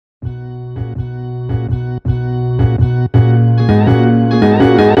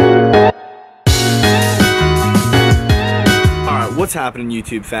What's happening,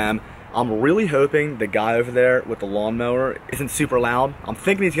 YouTube fam? I'm really hoping the guy over there with the lawnmower isn't super loud. I'm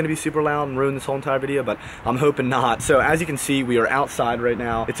thinking he's gonna be super loud and ruin this whole entire video, but I'm hoping not. So as you can see, we are outside right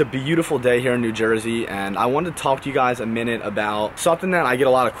now. It's a beautiful day here in New Jersey, and I wanted to talk to you guys a minute about something that I get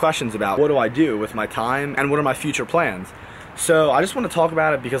a lot of questions about. What do I do with my time, and what are my future plans? So I just want to talk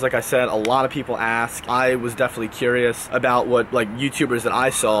about it because, like I said, a lot of people ask. I was definitely curious about what YouTubers that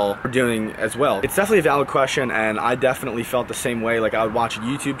I saw were doing as well. It's definitely a valid question, and I definitely felt the same way. Like, I would watch a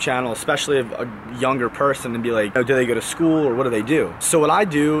YouTube channel, especially of a younger person, and be like, oh, do they go to school or what do they do? So what I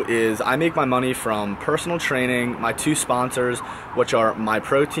do is I make my money from personal training, my two sponsors, which are My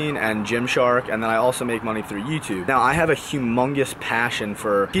Protein and Gymshark, and then I also make money through YouTube. Now, I have a humongous passion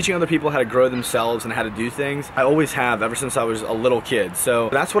for teaching other people how to grow themselves and how to do things. I always have, ever since I was a little kid. So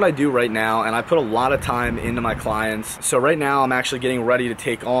that's what I do right now, and I put a lot of time into my clients. So right now I'm actually getting ready to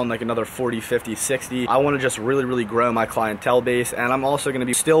take on like another 40, 50, 60. I want to just really grow my clientele base, and I'm also going to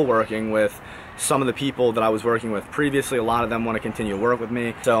be still working with some of the people that I was working with previously. A lot of them want to continue to work with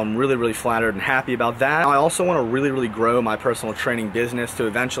me, so I'm really flattered and happy about that. I also want to really grow my personal training business to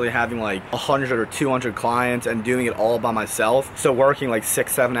eventually having like 100 or 200 clients and doing it all by myself. So working like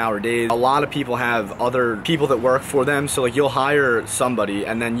 6-7 hour days. A lot of people have other people that work for them, so like you'll hire somebody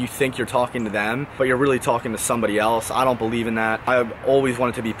and then you think you're talking to them, but you're really talking to somebody else. I don't believe in that. I've always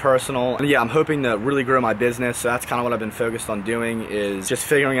wanted to be personal, and yeah, I'm hoping to really grow my business. So that's kind of what I've been focused on doing, is just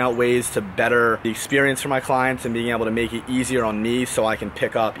figuring out ways to better the experience for my clients and being able to make it easier on me so I can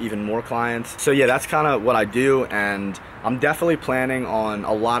pick up even more clients. So yeah, that's kind of what I do, and I'm definitely planning on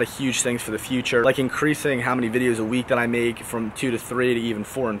a lot of huge things for the future, like increasing how many videos a week that I make from 2 to 3 to even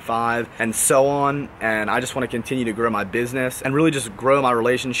 4 and 5 and so on. And I just want to continue to grow my business and really just grow my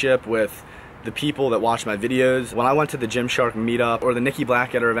relationship with the people that watch my videos. When I went to the Gymshark meetup, or the Nikki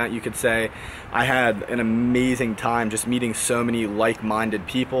Blackadder event, you could say, I had an amazing time just meeting so many like-minded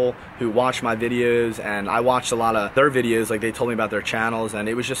people who watch my videos, and I watched a lot of their videos, like they told me about their channels, and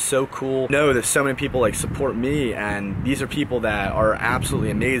it was just so cool to know that so many people like support me, and these are people that are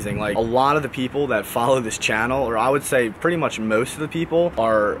absolutely amazing. Like, a lot of the people that follow this channel, or I would say pretty much most of the people,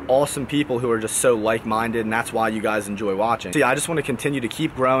 are awesome people who are just so like-minded, and that's why you guys enjoy watching. So yeah, I just want to continue to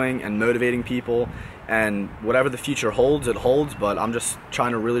keep growing and motivating people, and whatever the future holds, it holds, but I'm just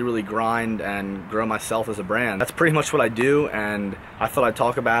trying to really grind and grow myself as a brand. That's pretty much what I do, and I thought I'd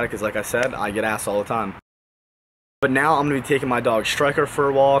talk about it because, like I said, I get asked all the time. But now I'm going to be taking my dog Striker for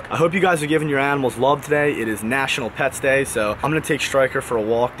a walk. I hope you guys are giving your animals love today. It is National Pets Day, so I'm going to take Striker for a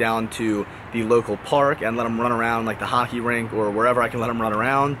walk down to the local park and let him run around like the hockey rink or wherever I can let him run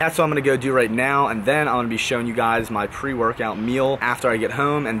around. That's what I'm going to go do right now, and then I'm going to be showing you guys my pre-workout meal after I get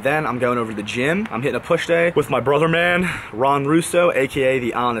home, and then I'm going over to the gym. I'm hitting a push day with my brother man, Ron Russo, aka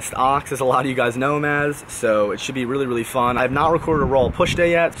the Honest Ox, as a lot of you guys know him as, so it should be really fun. I have not recorded a raw push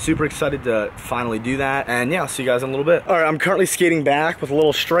day yet. Super excited to finally do that, and yeah, I'll see you guys in a little bit. Alright, I'm currently skating back with a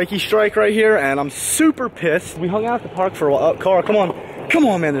little strikey strike right here, and I'm super pissed. We hung out at the park for a while. Car, come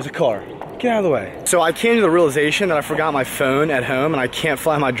on man, there's a car. Get out of the way. So I came to the realization that I forgot my phone at home and I can't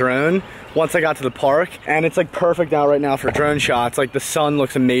fly my drone once I got to the park, and it's like perfect out right now for drone shots. Like, the sun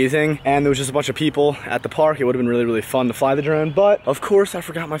looks amazing, and there was just a bunch of people at the park. It would have been really fun to fly the drone, but of course I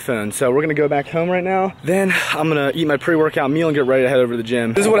forgot my phone. So we're gonna go back home right now. Then I'm gonna eat my pre-workout meal and get ready to head over to the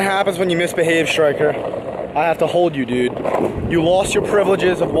gym. This is what happens when you misbehave, Striker. I have to hold you, dude. You lost your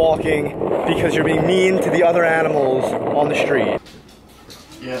privileges of walking because you're being mean to the other animals on the street.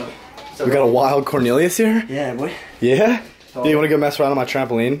 Yeah. We got a wild Cornelius here? Yeah, boy. Yeah? Do you want to go mess around on my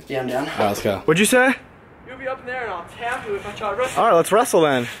trampoline? Yeah, I'm down. Alright, let's go. What'd you say? You'll be up in there and I'll tap you if I try to wrestle. Alright, let's wrestle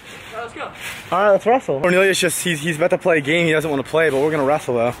then. Alright, let's go. Alright, let's wrestle. Cornelius he's about to play a game he doesn't want to play, but we're gonna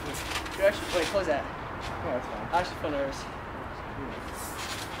wrestle though. You actually, wait, close that. Yeah, that's fine. I actually feel nervous.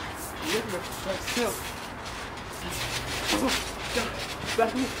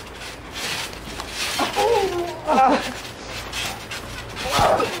 Back me.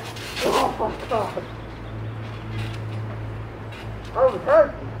 Oh my god. Oh, it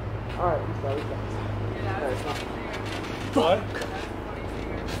hurt. Alright, we start. What?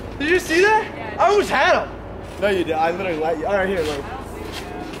 Did you see that? Yeah, I almost had him. No, you did. I literally let you. Alright, here, look.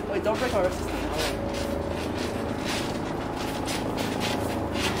 Wait, don't break our wrist.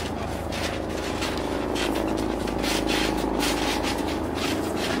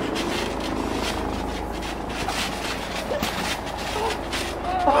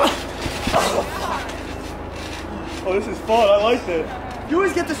 Oh, this is fun. I like this. You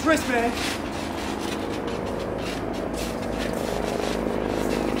always get this wristband.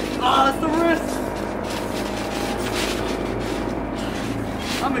 Ah, it's the wrist.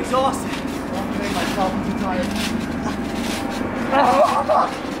 I'm exhausted. I'm gonna make myself too tired. I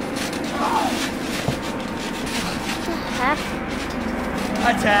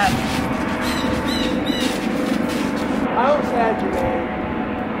tapped. I almost had you, man.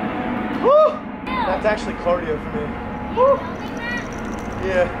 Woo! That's actually cardio for me. Woo!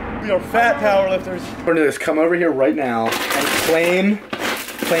 Yeah, we are fat power lifters. We're gonna do this. Come over here right now and claim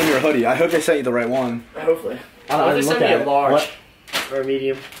your hoodie. I hope they sent you the right one. Hopefully. I They look sent me at a it. large. What? Or a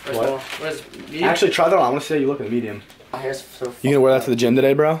medium. Or What? small. What is medium? Actually, try that on. I want to see how you look in the medium. My hair's so You gonna wear that to the gym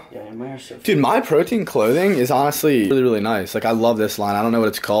today, bro? Yeah, my hair's so Dude, my protein clothing is honestly really, really nice. Like, I love this line. I don't know what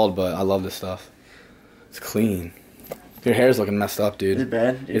it's called, but I love this stuff. It's clean. Your hair's looking messed up, dude. Is it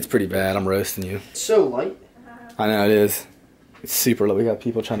bad? Dude? It's pretty bad. I'm roasting you. It's so light. I know it is. It's super low. We got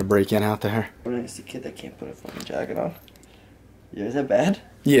people trying to break in out there. What is the kid that can't put a fucking jacket on? Yeah, is that bad?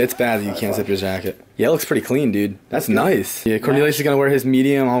 Yeah, it's bad that you can't zip your jacket. Yeah, it looks pretty clean, dude. That's nice. Yeah, Cornelius is gonna wear his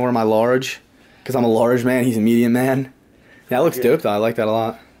medium. I'll wear my large. Because I'm a large man, he's a medium man. Yeah, that looks dope though. I like that a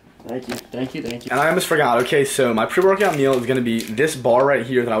lot. Thank you, thank you, thank you. And I almost forgot. Okay, so my pre-workout meal is gonna be this bar right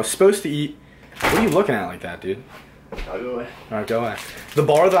here that I was supposed to eat. What are you looking at like that, dude? I'll go away. Alright, go away. The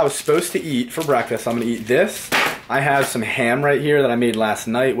bar that I was supposed to eat for breakfast, I'm gonna eat this. I have some ham right here that I made last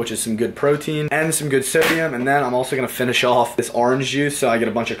night, which is some good protein and some good sodium. And then I'm also gonna finish off this orange juice so I get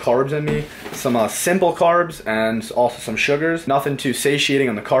a bunch of carbs in me. Some simple carbs and also some sugars. Nothing too satiating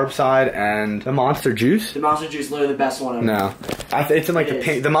on the carb side. And the Monster juice. The Monster juice is literally the best one ever. No. It's in like the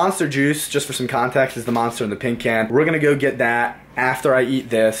pink. The Monster juice, just for some context, is the Monster in the pink can. We're gonna go get that after I eat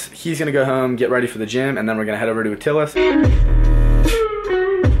this. He's gonna go home, get ready for the gym, and then we're gonna head over to Attila's.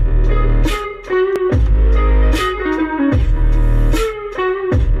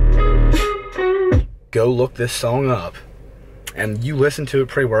 Go look this song up and you listen to it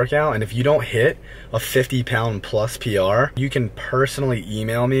pre-workout, and if you don't hit a 50-pound plus PR, you can personally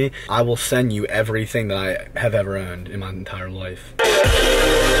email me. I will send you everything that I have ever owned in my entire life.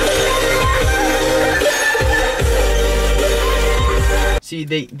 See,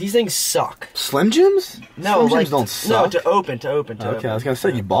 these things suck. Slim Jims? No, Slim like, Jims don't suck. No, to open. Okay, I was gonna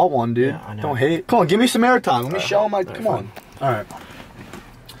say you bought one, dude. Yeah, I know. Don't hate. Come on, give me some airtime. Let me show them my. Come on. All right.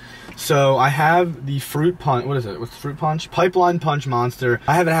 So I have the fruit punch. What is it? What's fruit punch? Pipeline Punch Monster.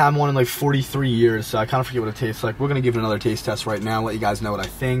 I haven't had one in like 43 years, so I kind of forget what it tastes like. We're gonna give it another taste test right now. Let you guys know what I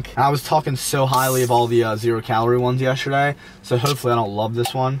think. I was talking so highly of all the 0-calorie ones yesterday, so hopefully I don't love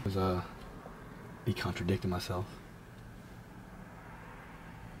this one. Cause be contradicting myself.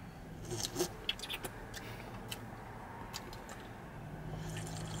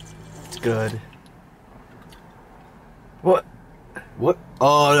 It's good. What? What?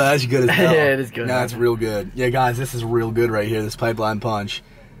 Oh, no, that's good as hell. Yeah, it is good. No, that's real good. Yeah, guys, this is real good right here, this Pipeline Punch.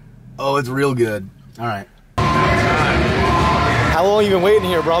 Oh, it's real good. All right. How long you been waiting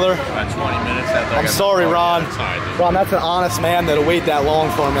here, brother? About 20 minutes. I'm sorry, Ron. Ron, that's an honest man that'll wait that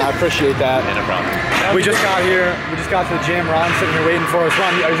long for me. I appreciate that. Yeah, no problem. We just got here. We just got to the gym. Ron's sitting here waiting for us.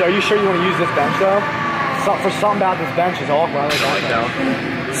 Ron, are you sure you want to use this bench, though? Something about this bench is awkward.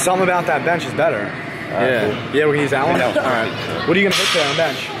 Something about that bench is better. Yeah. Cool. Yeah, we're gonna use that one? All right. What are you gonna hit there on the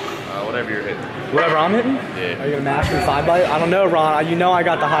bench? Whatever you're hitting. Whatever I'm hitting? Yeah. Are you gonna mash me 5x8? I don't know, Ron. You know I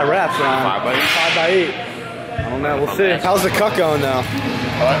got the high reps, Ron. 5x8? 5x8. I don't know. We'll see. How's the cut going, though?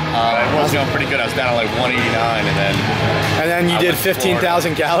 It was going pretty good. I was down at like 189, and then you did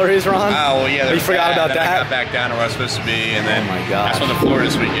 15,000 calories, Ron? Oh, well, yeah. You forgot about that? I got back down to where I was supposed to be, and then oh my God. I just went to Florida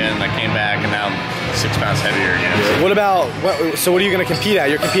this weekend. I came back, and now I'm 6 pounds heavier again. Yeah. What about, so what are you going to compete at?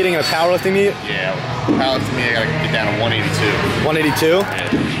 You're competing in a powerlifting meet? Yeah, powerlifting meet, I got to get down to 182. 182?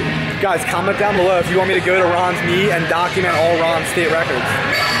 Yeah. Guys, comment down below if you want me to go to Ron's meet and document all Ron's state records.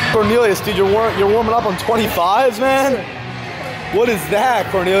 Cornelius, dude, you're warming up on 25s, man? What is that,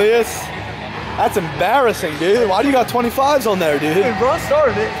 Cornelius? That's embarrassing, dude. Why do you got 25s on there, dude? Hey, bro,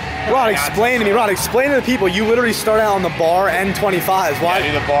 started it. Ron, explain to me. Ron, explain to the people. You literally start out on the bar and 25s. Why? Yeah,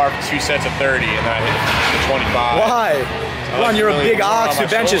 I do the bar for 2 sets of 30, and then I hit the 25. Why? Ron, you're a big ox who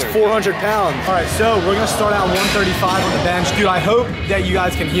benches 400 pounds. All right, so we're gonna start out 135 on the bench. Dude, I hope that you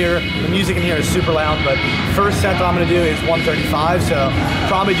guys can hear, the music in here is super loud, but first set that I'm gonna do is 135, so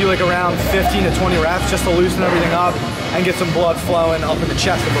probably do like around 15 to 20 reps just to loosen everything up and get some blood flowing up in the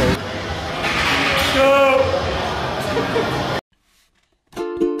chest a little. Go!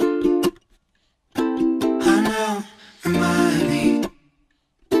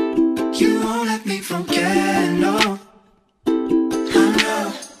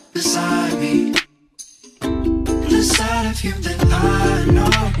 You that I know,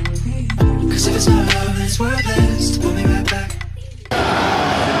 cause if it's not love, then it's worthless. Pull me right back.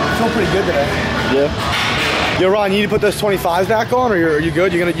 I feel pretty good today. Yeah. Yo, Ron, you need to put those 25s back on, or are you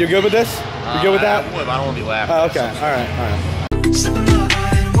good? You're good with this? You good with that? I don't want to be laughing. Oh, okay. All right.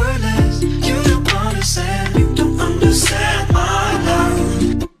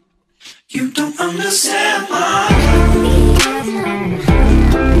 don't understand why.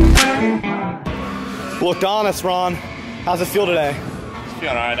 Looked honest, Ron. How's it feel today? It's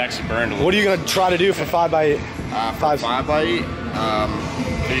feeling alright. Actually burned a little. What are you gonna try to do for 5x8? For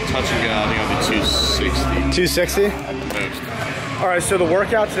 5x8, maybe touch and go. I think I'll do 260. 260? At the most. All right, so the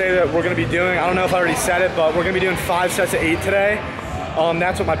workout today that we're gonna be doing, I don't know if I already said it, but we're gonna be doing 5 sets of 8 today.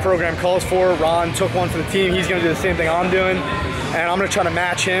 That's what my program calls for. Ron took one for the team. He's gonna do the same thing I'm doing. And I'm gonna try to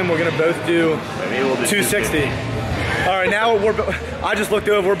match him. We're gonna both do 260. All right, now I just looked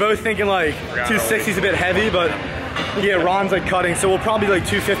over. We're both thinking like 260 is a bit heavy, but yeah, Ron's like cutting. So we'll probably like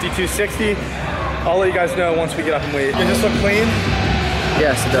 250, 260. I'll let you guys know once we get up and weight. Does this look clean?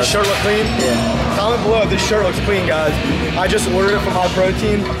 Yes, it does. Does the shirt look clean? Yeah. Comment below if this shirt looks clean, guys. I just ordered it from High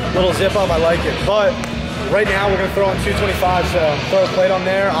Protein. Little zip up, I like it. But right now we're gonna throw on 225, so throw a plate on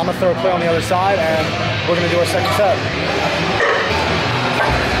there. I'm gonna throw a plate on the other side, and we're gonna do our second set.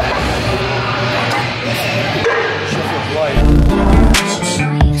 Shit feels light.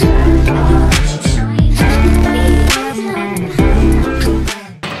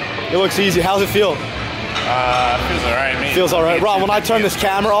 It looks easy. How's it feel? Feels alright, man. Feels all right. Ron, when I turn this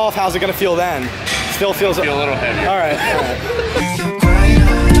camera off, how's it gonna feel then? Still feels Feel a little heavier. All right.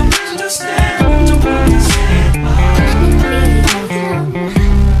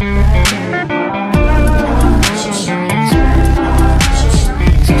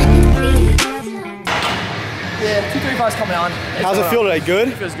 Yeah, 235 is coming on. How's it feel today? Good?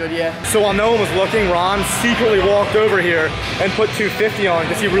 It feels good, yeah. So while no one was looking, Ron secretly walked over here and put 250 on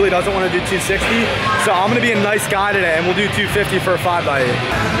because he really doesn't want to do 260. So I'm going to be a nice guy today and we'll do 250 for a 5x8.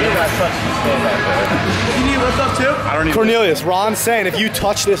 You need to lift up too? I don't even. Cornelius, Ron's saying if you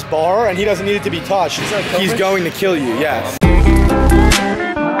touch this bar and he doesn't need it to be touched, he's going to kill you, yes.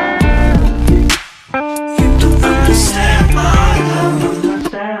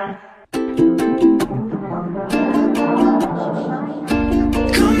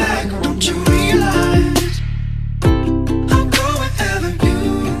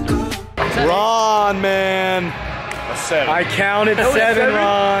 Ron, man. A 7. I counted 7,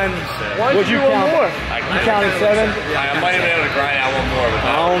 Ron. What'd you count? You counted 7? I might have been able to grind out one more, but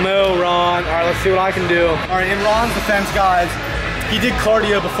I don't know, Ron. All right, let's see what I can do. All right, in Ron's defense, guys, he did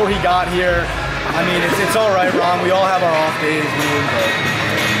cardio before he got here. I mean, it's all right, Ron. We all have our off days, man.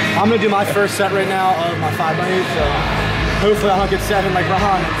 But I'm gonna do my first set right now of my 5x8, so hopefully I don't get 7 like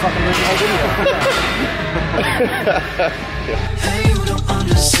Ron and fucking lose the whole video. Hey, you don't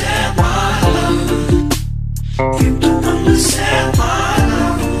understand my love. You don't understand my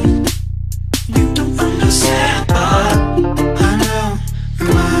love. You don't understand my I know,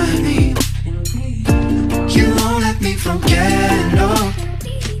 remind me. You won't let me forget, no.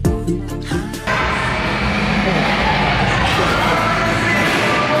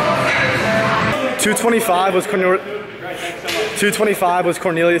 225 was 225 was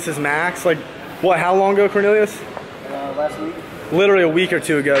Cornelius's max. Like, what? How long ago, Cornelius? Last week. Literally a week or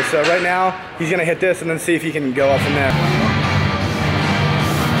 2 ago. So right now he's gonna hit this and then see if he can go up from there.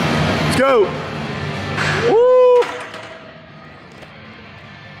 Let's go. Woo!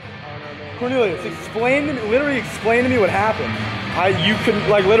 Cornelius, literally explain to me what happened. You could,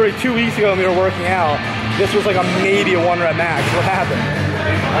 like, literally 2 weeks ago when we were working out, this was like maybe a 1 rep max. What happened?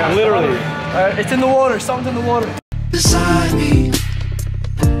 Literally. It's in the water. Something's in the water. Beside me,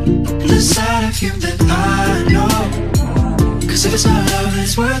 beside of you that I know. Cause if it's not love,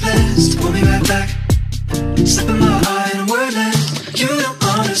 it's worthless to pull me right back. Slip in my eye and I'm wordless. You don't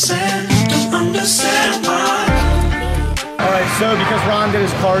understand why. Alright, so because Ron did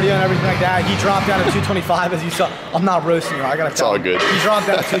his cardio and everything like that, he dropped down to 225 as you saw. I'm not roasting you, I gotta tell you. all good. He dropped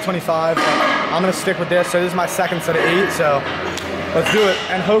down to 225. I'm gonna stick with this. So this is my second set of 8, so let's do it.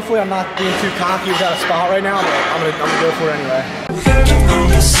 And hopefully I'm not being too cocky without a spot right now, but I'm gonna go for it anyway. You don't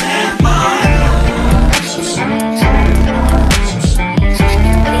understand why.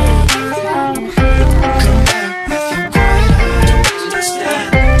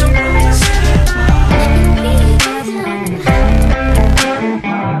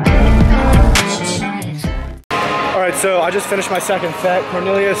 Alright, so I just finished my second set.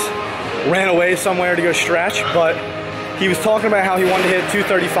 Cornelius ran away somewhere to go stretch, but he was talking about how he wanted to hit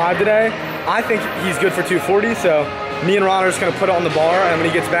 235 today. I think he's good for 240, so me and Ron are just gonna put it on the bar, and when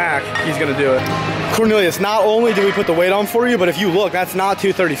he gets back, he's gonna do it. Cornelius, not only did we put the weight on for you, but if you look, that's not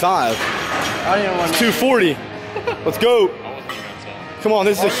 235. I don't even want It's 240. Let's go. Come on,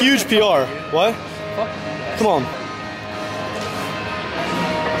 this is a huge PR. What? Come on.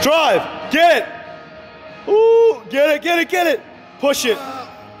 Drive. Get it. Ooh, get it, get it, get it. Push it.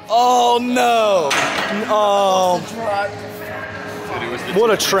 Oh, no. Oh. What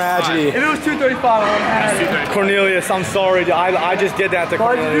a tragedy. If it was 235, I would have had it. Cornelius, I'm sorry, dude. I just did that to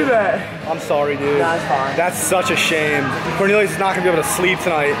Why'd Cornelius. you do that? I'm sorry, dude. That's fine. That's such a shame. Cornelius is not gonna be able to sleep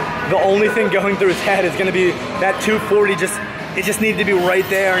tonight. The only thing going through his head is gonna be that 240 it just needed to be right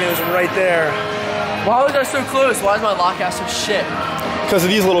there, and it was right there. Why was I so close? Why is my lockout so shit? Because of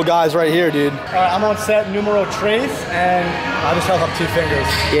these little guys right here, dude. All right, I'm on set numero tres, and I just held up 2 fingers.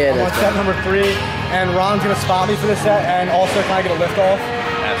 Yeah, I'm on set number 3, and Ron's gonna spot me for this set, and also can I get a lift off?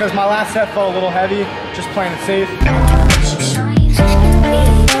 Because my last set felt a little heavy, just playing it safe.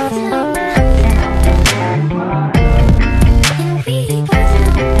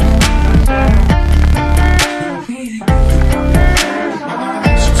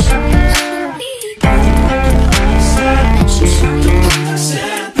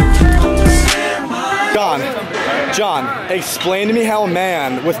 John, explain to me how a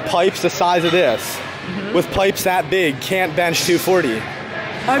man with pipes the size of this, with pipes that big, can't bench 240.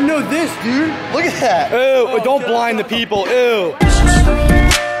 I know this, dude. Look at that. Ew, don't blind the people, ew.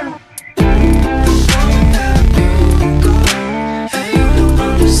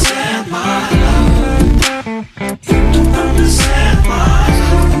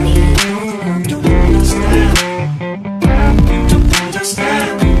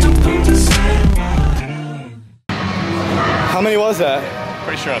 How many was that?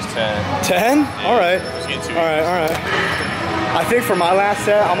 Pretty sure I was 10. 10? Yeah, all right. All right. I think for my last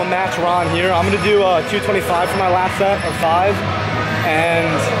set, I'm gonna match Ron here. I'm gonna do 225 for my last set, or 5, and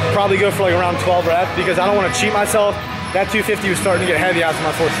probably go for like around 12 reps because I don't want to cheat myself. That 250 was starting to get heavy after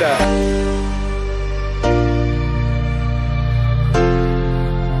my 4th set.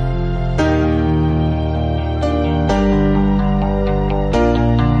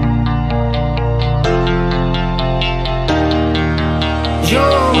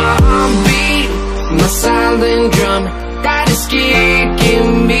 You're my heartbeat, my silent drum that is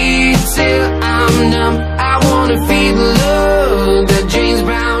kicking me till I'm numb. I wanna feel the love that James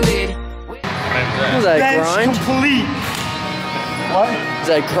Brown did. Was that Bench grind? complete. What?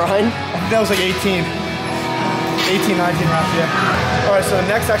 Is that grind? I think that was like 18, 19 reps, yeah. All right, so the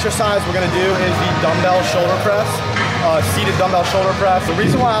next exercise we're gonna do is the dumbbell shoulder press, seated dumbbell shoulder press. The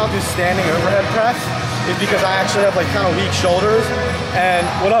reason why I don't do standing overhead press is because I actually have like kind of weak shoulders. And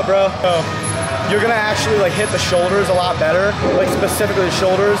what up, bro? So you're gonna actually like hit the shoulders a lot better, like specifically the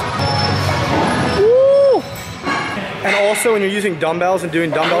shoulders. Woo! And also when you're using dumbbells and doing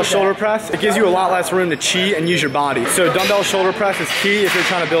dumbbell shoulder press, it gives you a lot less room to cheat and use your body. So dumbbell shoulder press is key if you're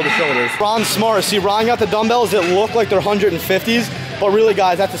trying to build the shoulders. Ron's smart. See, Ron got the dumbbells that look like they're 150s, but really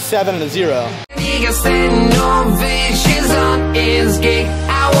guys, that's a 7 and a 0. Nigga said no visions on his gig.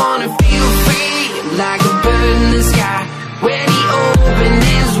 I wanna feel free like a bird in the sky. When he opened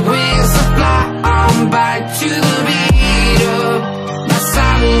his wings to fly on by to the beat of my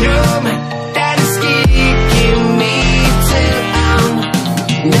silent drum that is kicking me till I'm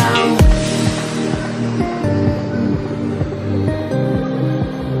numb.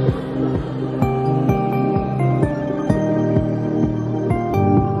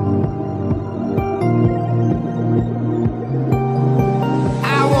 I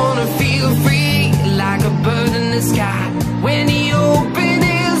wanna feel free like a bird in the sky. When he opened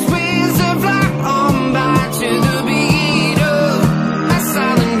his wings to fly on by to the beat of my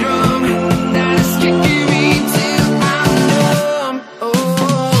silent drum that is kicking me till I'm numb.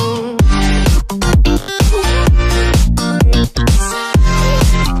 Oh.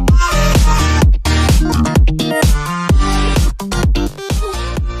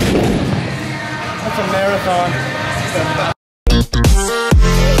 That's a marathon.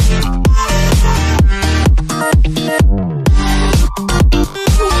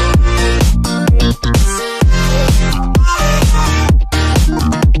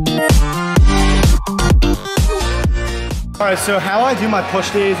 All right, so how I do my push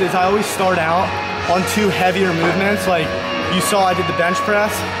days is I always start out on 2 heavier movements. Like you saw, I did the bench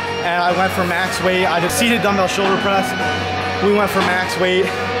press, and I went for max weight. I did seated dumbbell shoulder press. We went for max weight,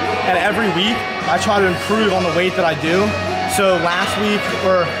 and every week I try to improve on the weight that I do. So last week,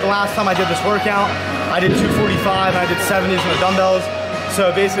 or the last time I did this workout, I did 245, and I did 70s on the dumbbells.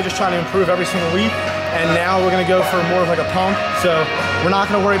 So basically just trying to improve every single week. And now we're gonna go for more of like a pump. So we're not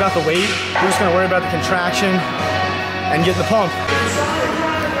gonna worry about the weight. We're just gonna worry about the contraction and get the pump.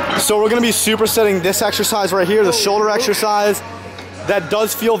 So we're gonna be supersetting this exercise right here, the shoulder exercise. That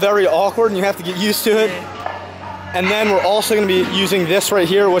does feel very awkward and you have to get used to it. And then we're also gonna be using this right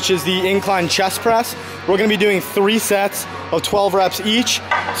here, which is the incline chest press. We're gonna be doing 3 sets of 12 reps each.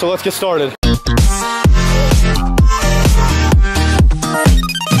 So let's get started.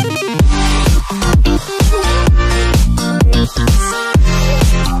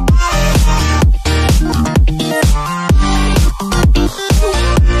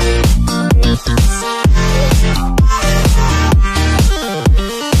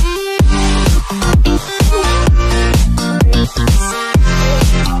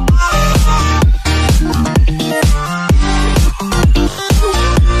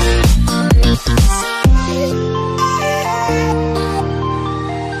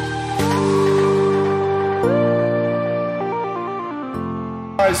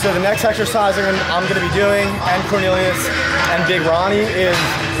 All right, so the next exercise I'm gonna be doing, and Cornelius and Big Ronnie, is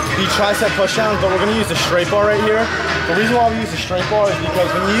the tricep pushdowns, but we're gonna use the straight bar right here. The reason why we use the straight bar is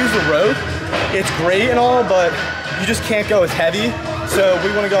because when you use the rope, it's great and all, but you just can't go as heavy. So we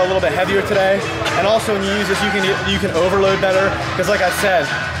want to go a little bit heavier today. And also when you use this, you can overload better, because like I said,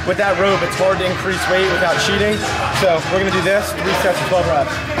 with that rope, it's hard to increase weight without cheating. So we're gonna do this, 3 sets of 12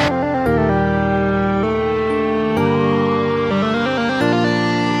 reps.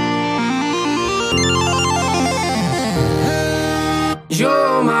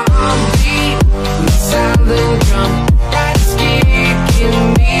 You're my heartbeat, my silent drum that's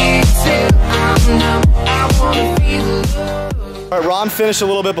kicking me till I'm numb. I wanna feel love. All right, Ron finished a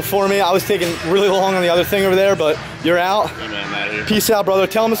little bit before me. I was taking really long on the other thing over there, but you're out. Hey man, I'm out here. Peace out, brother.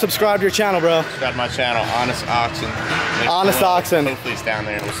 Tell them to subscribe to your channel, bro. Subscribe to my channel, Honest Oxen. Honest Oxen. Hopefully it's down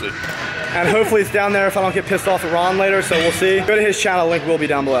there, we'll see. And hopefully it's down there if I don't get pissed off at Ron later, so we'll see. Go to his channel, link will be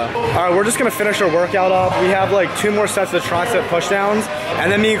down below. All right, we're just gonna finish our workout up. We have like 2 more sets of tricep pushdowns, and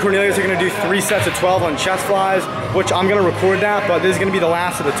then me and Cornelius are gonna do 3 sets of 12 on chest flies, which I'm gonna record that, but this is gonna be the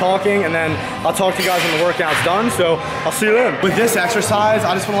last of the talking, and then I'll talk to you guys when the workout's done, so I'll see you then. With this exercise,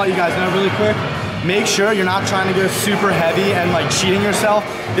 I just wanna let you guys know really quick, make sure you're not trying to go super heavy and like cheating yourself.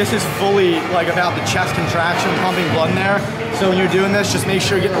 This is fully like about the chest contraction, pumping blood in there. So when you're doing this, just make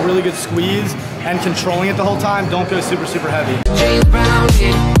sure you're getting a really good squeeze and controlling it the whole time. Don't go super, super heavy. I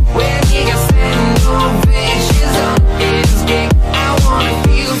wanna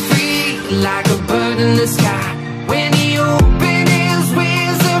feel free like a bird in the sky. When he opens his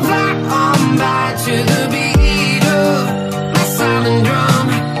wings to fly on by to the beat of my silent drum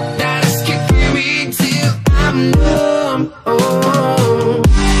that is kicking me till I'm numb. Oh.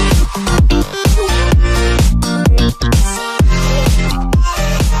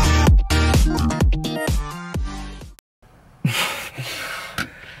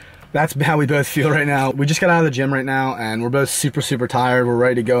 That's how we both feel right now. We just got out of the gym right now and we're both super, super tired. We're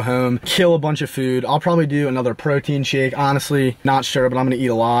ready to go home, kill a bunch of food. I'll probably do another protein shake. Honestly, not sure, but I'm gonna eat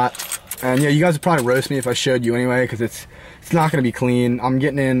a lot. And yeah, you guys would probably roast me if I showed you anyway, because it's not gonna be clean. I'm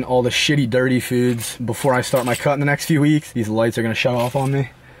getting in all the shitty, dirty foods before I start my cut in the next few weeks. These lights are gonna shut off on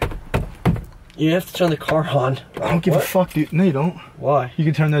me. You have to turn the car on. I don't give a fuck, dude. No, you don't. Why? You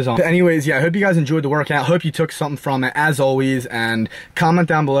can turn those on. But anyways, yeah, I hope you guys enjoyed the workout. Hope you took something from it, as always. And comment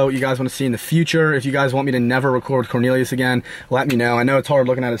down below what you guys want to see in the future. If you guys want me to never record Cornelius again, let me know. I know it's hard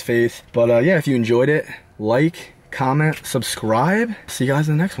looking at his face. But yeah, if you enjoyed it, like, comment, subscribe. See you guys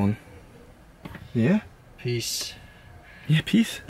in the next one. Yeah? Peace. Yeah, peace.